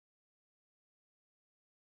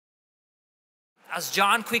As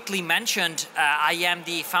John quickly mentioned, I am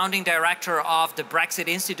the founding director of the Brexit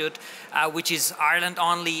Institute, which is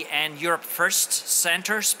Ireland-only and Europe-first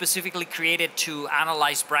center, specifically created to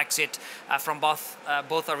analyze Brexit from both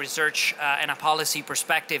a research and a policy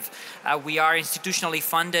perspective. We are institutionally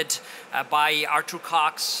funded by Arthur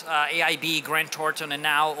Cox, AIB, Grant Thornton, and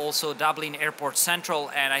now also Dublin Airport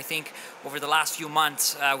Central. And I think over the last few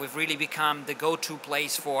months, we've really become the go-to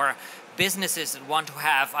place for businesses that want to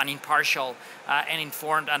have an impartial and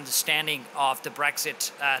informed understanding of the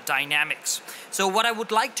Brexit dynamics. So what I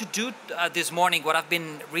would like to do this morning, what I've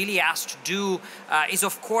been really asked to do is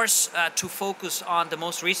of course to focus on the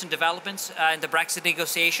most recent developments in the Brexit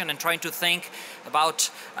negotiation and trying to think about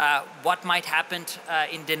what might happen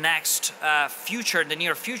in the next future, in the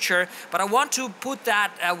near future. But I want to put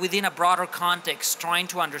that within a broader context, trying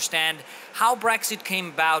to understand how Brexit came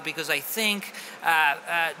about, because I think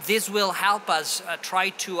this will help us try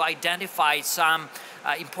to identify some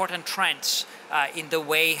important trends in the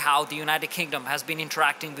way how the United Kingdom has been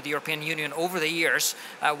interacting with the European Union over the years,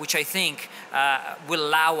 which I think will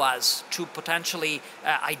allow us to potentially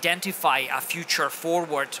identify a future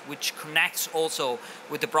forward which connects also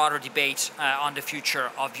with the broader debate on the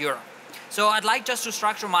future of Europe. So I'd like just to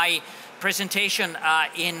structure my presentation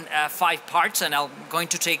in 5 parts, and I'm going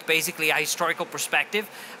to take basically a historical perspective.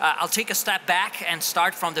 I'll take a step back and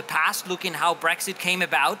start from the past, looking how Brexit came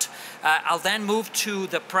about. I'll then move to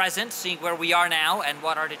the present, seeing where we are now and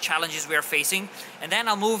what are the challenges we are facing. And then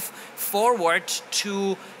I'll move forward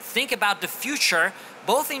to think about the future,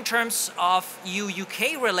 both in terms of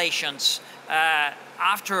EU-UK relations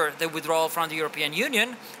after the withdrawal from the European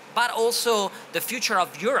Union, but also the future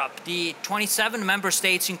of Europe, the 27 member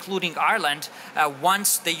states, including Ireland,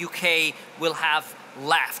 once the UK will have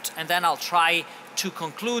left. And then I'll try to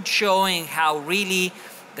conclude showing how really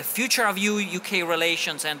the future of EU-UK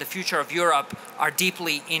relations and the future of Europe are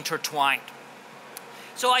deeply intertwined.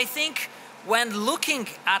 So I think when looking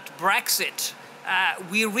at Brexit,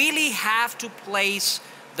 we really have to place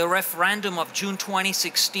the referendum of June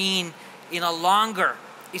 2016 in a longer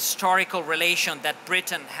historical relation that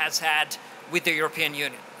Britain has had with the European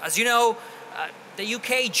Union. As you know, the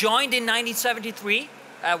UK joined in 1973,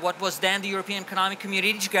 what was then the European Economic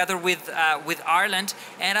Community, together with Ireland.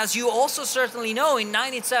 And as you also certainly know, in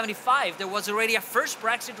 1975, there was already a first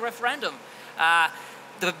Brexit referendum.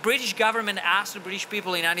 The British government asked the British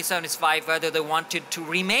people in 1975 whether they wanted to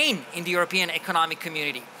remain in the European Economic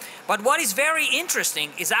Community. But what is very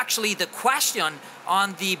interesting is actually the question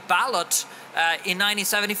on the ballot in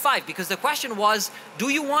 1975, because the question was, do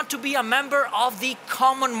you want to be a member of the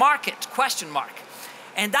common market, question mark.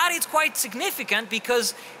 And that is quite significant,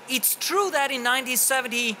 because it's true that in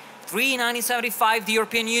 1973, 1975, the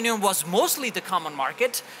European Union was mostly the common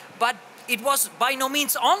market, but it was by no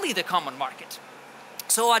means only the common market.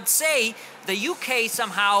 So I'd say the UK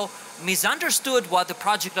somehow misunderstood what the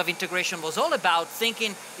project of integration was all about,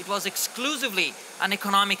 thinking it was exclusively an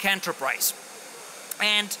economic enterprise.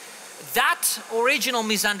 And that original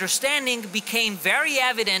misunderstanding became very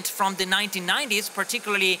evident from the 1990s,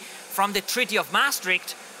 particularly from the Treaty of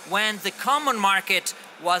Maastricht, when the common market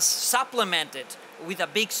was supplemented with a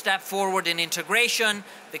big step forward in integration,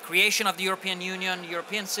 the creation of the European Union,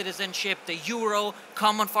 European citizenship, the euro,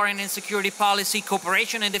 common foreign and security policy,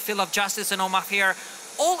 cooperation in the field of justice and home affairs,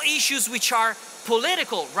 all issues which are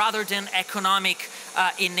political rather than economic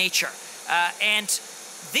in nature. And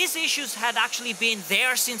these issues had actually been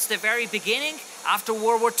there since the very beginning, after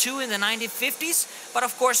World War II in the 1950s, but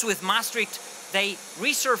of course with Maastricht they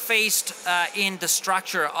resurfaced in the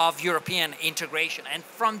structure of European integration. And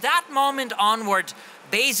from that moment onward,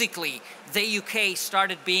 basically, the UK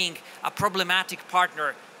started being a problematic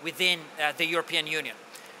partner within the European Union.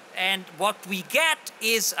 And what we get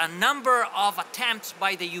is a number of attempts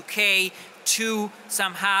by the UK to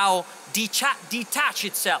somehow detach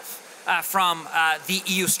itself from the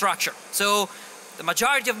EU structure. So the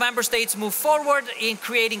majority of member states move forward in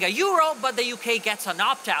creating a euro, but the UK gets an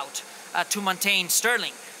opt-out to maintain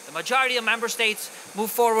sterling. The majority of member states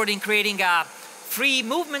move forward in creating a free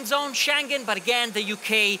movement zone, Schengen, but again, the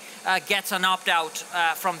UK gets an opt-out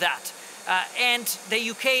from that. And the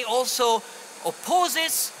UK also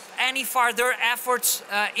opposes any further efforts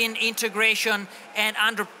in integration, and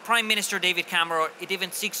under Prime Minister David Cameron, it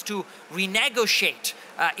even seeks to renegotiate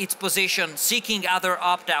its position, seeking other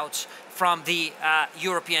opt-outs from the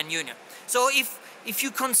European Union. So if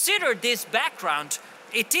you consider this background,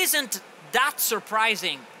 it isn't that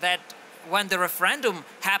surprising that when the referendum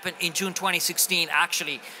happened in June 2016,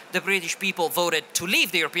 actually, the British people voted to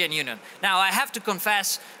leave the European Union. Now, I have to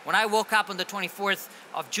confess, when I woke up on the 24th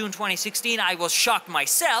of June 2016, I was shocked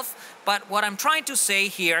myself. But what I'm trying to say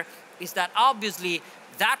here is that obviously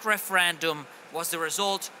that referendum was the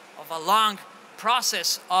result of a long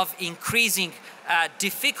process of increasing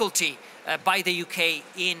difficulty by the UK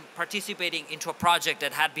in participating into a project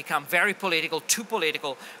that had become very political, too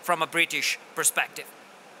political from a British perspective.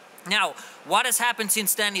 Now, what has happened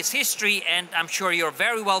since then is history, and I'm sure you're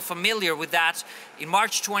very well familiar with that. In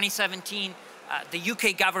March 2017, the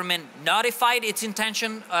UK government notified its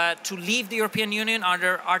intention to leave the European Union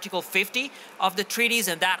under Article 50 of the treaties,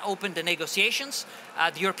 and that opened the negotiations.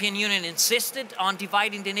 The European Union insisted on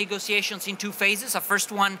dividing the negotiations in two phases. A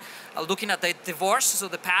first one looking at the divorce, so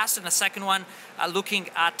the past, and a second one looking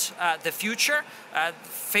at the future.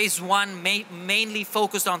 Phase one mainly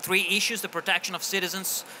focused on three issues: the protection of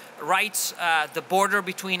citizens' rights, the border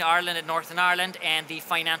between Ireland and Northern Ireland, and the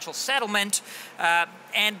financial settlement.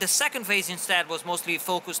 And the second phase instead was mostly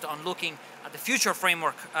focused on looking at the future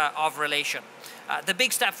framework of relation. The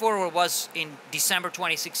big step forward was in December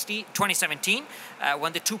 2017,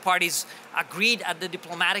 when the two parties agreed at the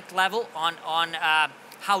diplomatic level on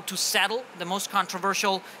how to settle the most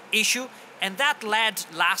controversial issue. And that led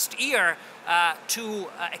last year to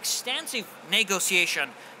extensive negotiation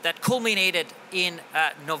that culminated in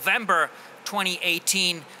November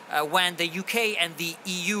 2018, when the UK and the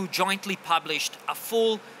EU jointly published a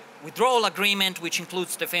full withdrawal agreement, which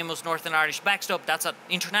includes the famous Northern Irish backstop. That's an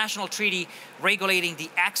international treaty regulating the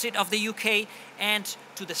exit of the UK. And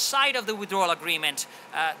to the side of the withdrawal agreement,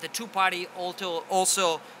 the two parties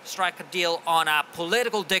also struck a deal on a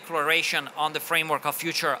political declaration on the framework of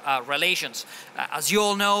future relations. As you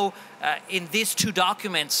all know, in these two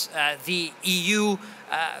documents, the EU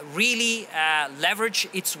really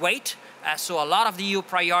leveraged its weight. So a lot of the EU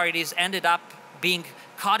priorities ended up being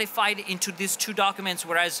codified into these two documents,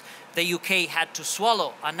 whereas the UK had to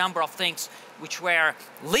swallow a number of things which were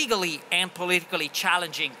legally and politically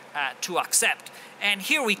challenging to accept. And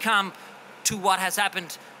here we come to what has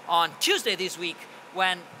happened on Tuesday this week,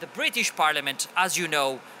 when the British Parliament, as you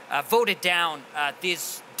know, voted down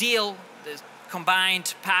this deal, this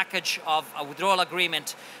combined package of a withdrawal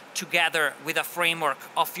agreement together with a framework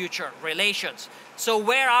of future relations. So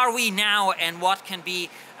where are we now, and what can be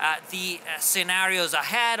the scenarios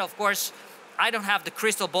ahead? Of course, I don't have the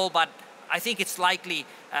crystal ball, but I think it's likely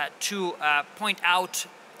to point out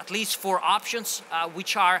at least four options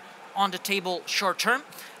which are on the table short term.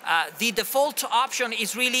 The default option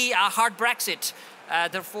is really a hard Brexit.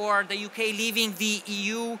 Therefore, the UK leaving the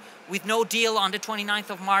EU with no deal on the 29th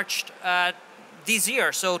of March this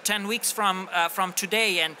year, so 10 weeks from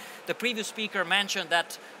today. And the previous speaker mentioned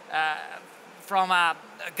that from a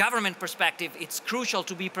government perspective, it's crucial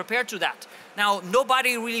to be prepared to that. Now,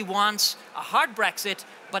 nobody really wants a hard Brexit,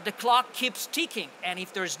 but the clock keeps ticking. And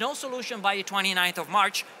if there's no solution by the 29th of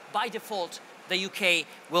March, by default, the UK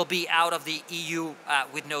will be out of the EU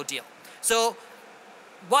with no deal. So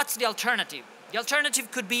what's the alternative? The alternative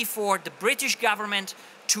could be for the British government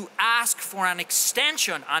to ask for an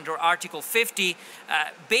extension under Article 50,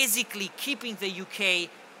 basically keeping the UK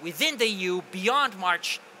within the EU beyond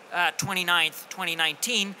March 29th,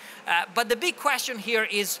 2019. But the big question here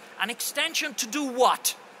is an extension to do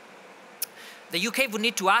what? The UK would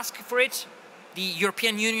need to ask for it. The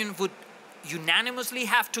European Union would unanimously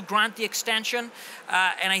have to grant the extension.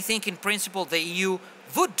 And I think in principle the EU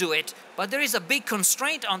would do it. But there is a big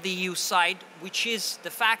constraint on the EU side, which is the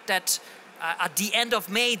fact that at the end of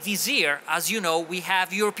May this year, as you know, we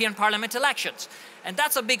have European Parliament elections. And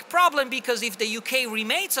that's a big problem, because if the UK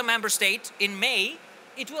remains a member state in May,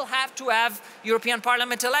 it will have to have European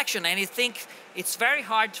Parliament election. And I think it's very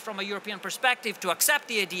hard from a European perspective to accept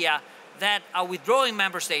the idea that a withdrawing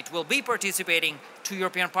member state will be participating to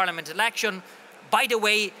European Parliament election, by the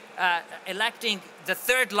way, electing the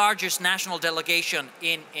third largest national delegation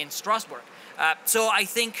in Strasbourg. So I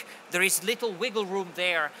think there is little wiggle room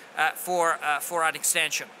there for an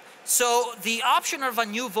extension. So the option of a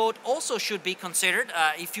new vote also should be considered.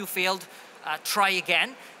 If you failed, try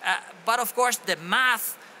again. But of course, the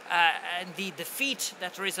math and the defeat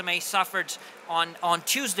that Theresa May suffered on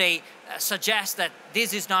Tuesday suggests that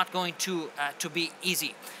this is not going to be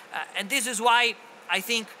easy. And this is why I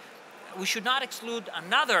think we should not exclude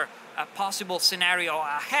another possible scenario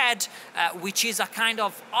ahead, which is a kind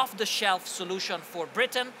of off-the-shelf solution for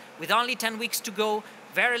Britain, with only 10 weeks to go,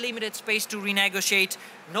 very limited space to renegotiate,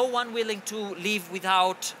 no one willing to leave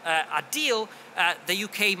without a deal, the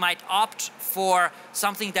UK might opt for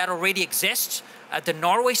something that already exists, the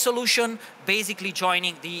Norway solution, basically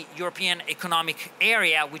joining the European Economic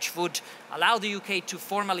Area, which would allow the UK to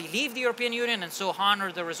formally leave the European Union and so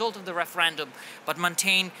honor the result of the referendum, but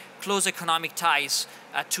maintain close economic ties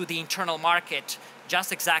to the internal market,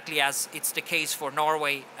 just exactly as it's the case for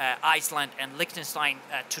Norway, Iceland, and Liechtenstein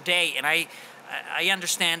today. And I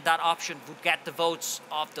understand that option would get the votes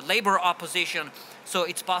of the Labour opposition, so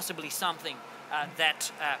it's possibly something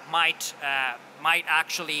that might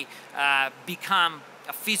actually become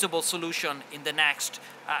a feasible solution in the next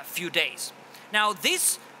few days. Now,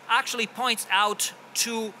 this actually points out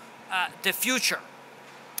to the future,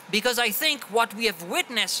 because I think what we have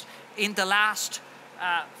witnessed in the last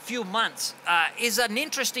few months is an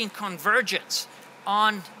interesting convergence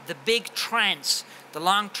on the big trends, the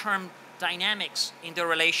long-term dynamics in the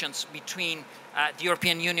relations between the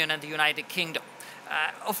European Union and the United Kingdom.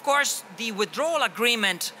 Of course, the withdrawal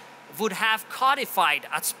agreement would have codified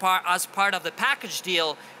as part of the package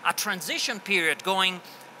deal a transition period going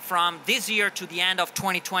from this year to the end of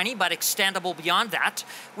 2020, but extendable beyond that,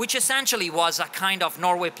 which essentially was a kind of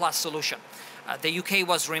Norway Plus solution. The UK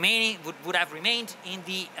would have remained in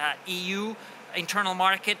the EU internal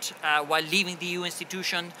market while leaving the EU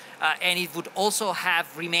institution, and it would also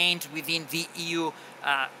have remained within the EU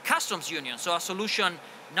customs union. So a solution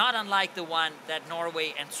not unlike the one that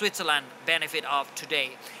Norway and Switzerland benefit of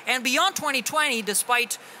today. And beyond 2020,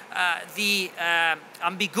 despite the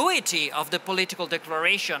ambiguity of the political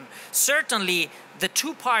declaration, certainly the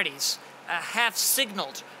two parties have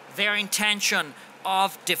signaled their intention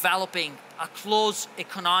of developing a close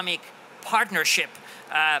economic partnership.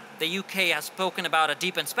 The UK has spoken about a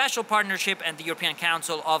deep and special partnership, and the European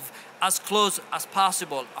Council of as close as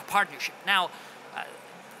possible a partnership. Now,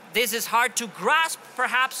 this is hard to grasp,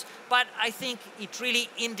 perhaps, but I think it really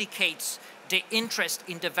indicates the interest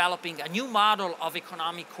in developing a new model of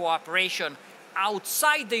economic cooperation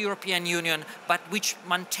outside the European Union, but which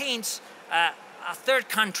maintains a third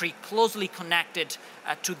country closely connected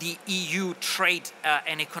to the EU trade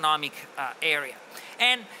and economic area.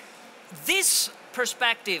 And this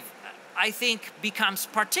perspective, I think, becomes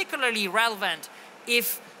particularly relevant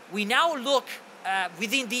if we now look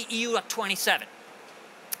within the EU at 27.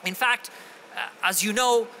 In fact, as you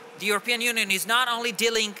know, the European Union is not only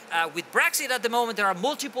dealing with Brexit at the moment, there are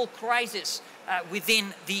multiple crises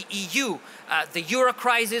within the EU. The euro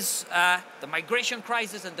crisis, the migration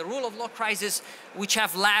crisis, and the rule of law crisis, which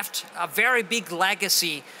have left a very big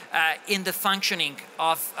legacy in the functioning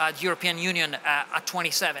of the European Union at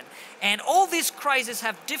 27. And all these crises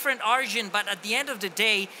have different origin, but at the end of the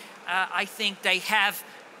day, I think they have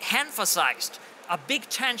emphasized a big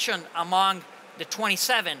tension among the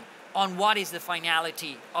 27 on what is the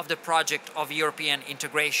finality of the project of European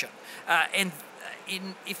integration.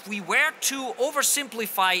 If we were to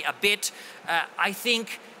oversimplify a bit, I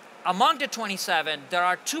think among the 27, there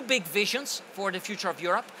are two big visions for the future of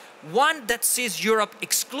Europe. One that sees Europe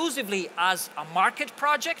exclusively as a market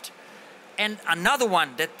project, and another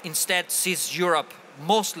one that instead sees Europe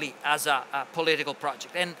mostly as a political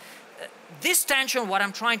project. And this tension, what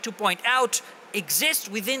I'm trying to point out, exists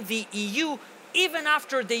within the EU even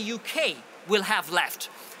after the UK will have left.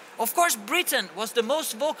 Of course, Britain was the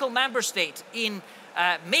most vocal member state in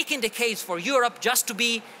making the case for Europe just to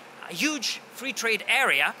be a huge free trade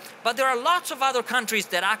area, but there are lots of other countries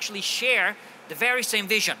that actually share the very same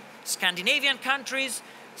vision. Scandinavian countries,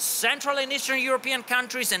 Central and Eastern European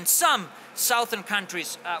countries, and some Southern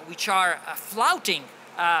countries which are flouting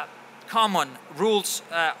common rules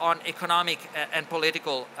on economic and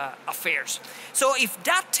political affairs. So if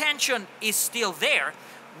that tension is still there,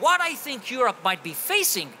 what I think Europe might be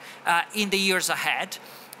facing in the years ahead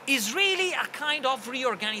is really a kind of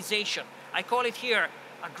reorganization. I call it here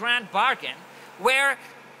a grand bargain, where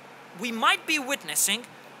we might be witnessing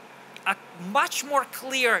a much more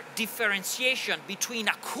clear differentiation between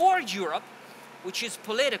a core Europe, which is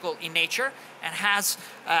political in nature and has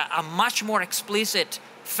a much more explicit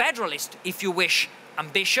federalist, if you wish,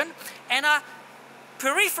 ambition, and a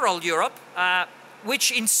peripheral Europe,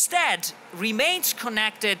 which instead remains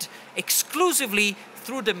connected exclusively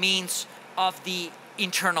through the means of the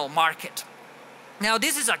internal market. Now,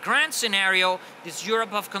 this is a grand scenario, this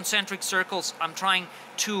Europe of concentric circles I'm trying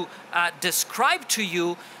to describe to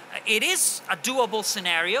you. It is a doable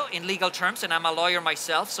scenario in legal terms, and I'm a lawyer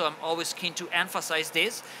myself, so I'm always keen to emphasize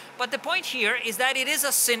this. But the point here is that it is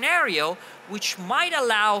a scenario which might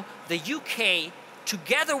allow the UK,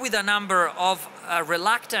 together with a number of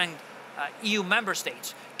reluctant EU member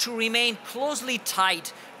states, to remain closely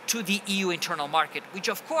tied to the EU internal market, which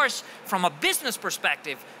of course, from a business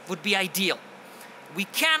perspective, would be ideal. We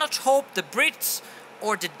cannot hope the Brits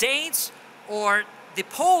or the Danes or the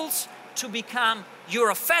Poles to become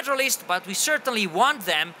Euro-federalist, but we certainly want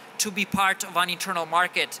them to be part of an internal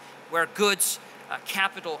market where goods,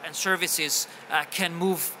 capital and services can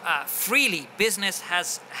move freely. Business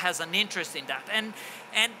has an interest in that. And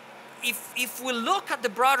if we look at the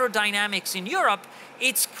broader dynamics in Europe,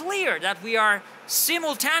 it's clear that we are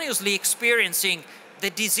simultaneously experiencing the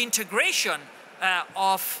disintegration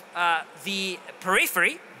of the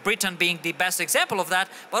periphery, Britain being the best example of that,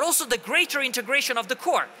 but also the greater integration of the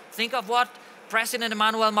core. Think of what President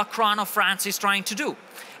Emmanuel Macron of France is trying to do.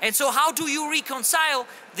 And so how do you reconcile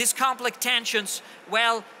these complex tensions?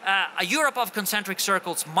 Well, a Europe of concentric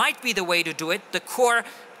circles might be the way to do it. The core,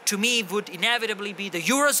 to me, would inevitably be the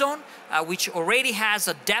Eurozone, which already has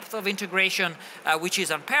a depth of integration which is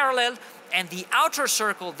unparalleled. And the outer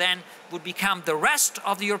circle then would become the rest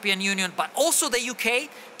of the European Union, but also the UK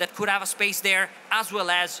that could have a space there, as well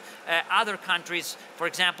as other countries, for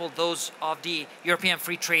example, those of the European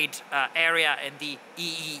Free Trade Area and the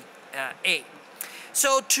EEA.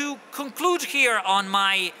 So to conclude here on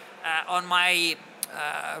my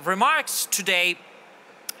remarks today,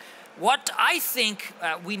 what I think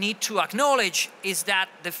we need to acknowledge is that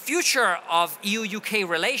the future of EU-UK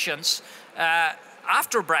relations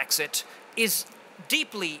after Brexit is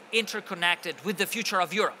deeply interconnected with the future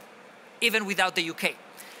of Europe, even without the UK.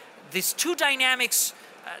 These two dynamics,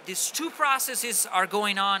 these two processes are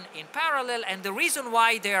going on in parallel, and the reason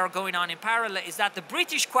why they are going on in parallel is that the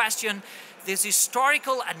British question, this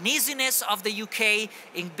historical uneasiness of the UK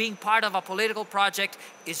in being part of a political project,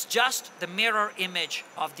 is just the mirror image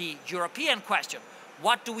of the European question.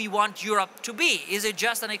 What do we want Europe to be? Is it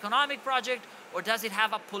just an economic project, or does it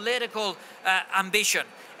have a political ambition?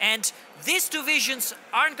 And these two visions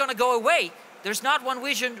aren't going to go away. There's not one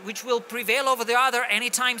vision which will prevail over the other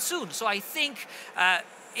anytime soon. So I think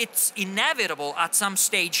it's inevitable at some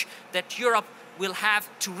stage that Europe will have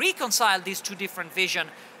to reconcile these two different visions,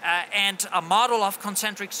 and a model of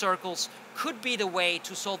concentric circles could be the way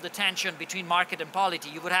to solve the tension between market and polity.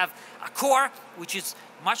 You would have a core, which is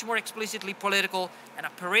much more explicitly political, and a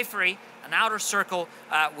periphery, an outer circle,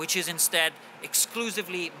 which is instead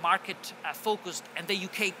exclusively market-focused, and the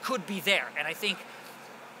UK could be there. And I think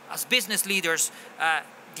as business leaders,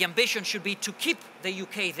 the ambition should be to keep the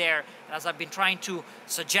UK there. As I've been trying to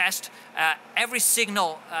suggest, every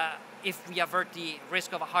signal, if we avert the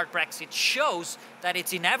risk of a hard Brexit, shows that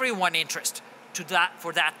it's in everyone's interest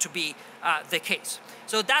for that to be the case.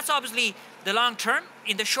 So that's obviously the long term.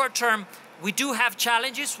 In the short term, we do have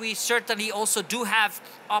challenges. We certainly also do have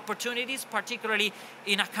opportunities, particularly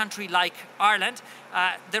in a country like Ireland.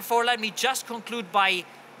 Therefore, let me just conclude by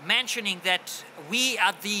mentioning that we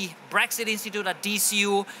at the Brexit Institute at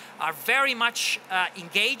DCU are very much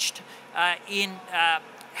engaged in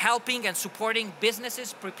helping and supporting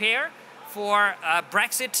businesses prepare for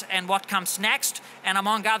Brexit and what comes next. And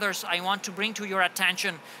among others, I want to bring to your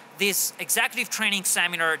attention this executive training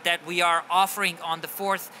seminar that we are offering on the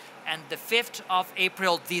 4th and the 5th of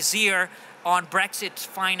April this year on Brexit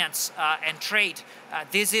finance and trade.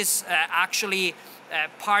 This is actually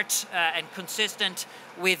part and consistent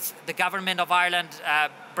with the Government of Ireland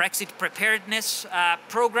Brexit preparedness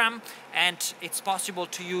program, and it's possible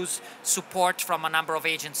to use support from a number of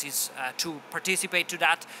agencies to participate to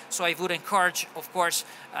that. So I would encourage, of course,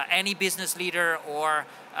 any business leader or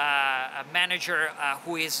a manager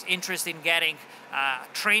who is interested in getting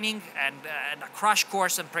training and a crash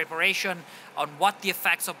course and preparation on what the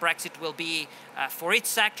effects of Brexit will be for its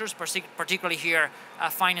sectors, particularly here,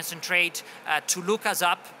 finance and trade, to look us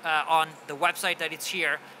up on the website that it's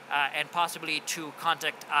here, and possibly to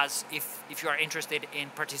contact us if you are interested in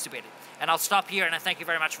participating. And I'll stop here, and I thank you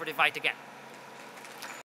very much for the invite again.